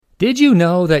Did you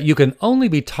know that you can only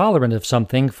be tolerant of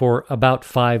something for about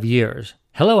 5 years?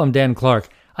 Hello, I'm Dan Clark.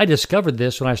 I discovered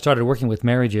this when I started working with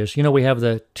marriages. You know, we have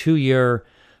the 2-year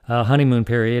honeymoon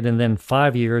period and then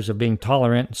 5 years of being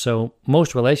tolerant. So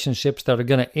most relationships that are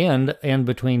going to end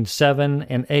between 7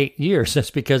 and 8 years.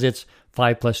 That's because it's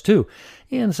 5 plus 2.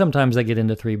 And sometimes they get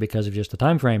into 3 because of just the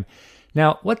time frame.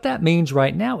 Now, what that means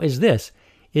right now is this.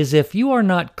 Is if you are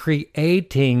not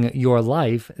creating your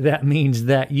life, that means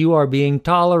that you are being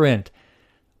tolerant.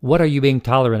 What are you being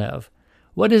tolerant of?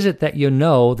 What is it that you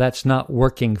know that's not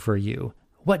working for you?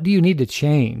 What do you need to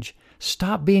change?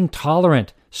 Stop being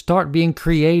tolerant. Start being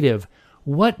creative.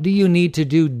 What do you need to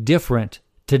do different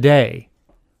today,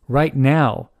 right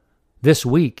now, this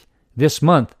week, this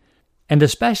month, and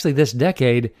especially this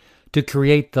decade to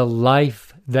create the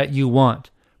life that you want?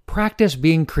 Practice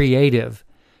being creative.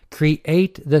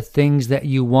 Create the things that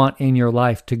you want in your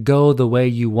life to go the way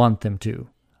you want them to.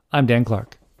 I'm Dan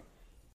Clark.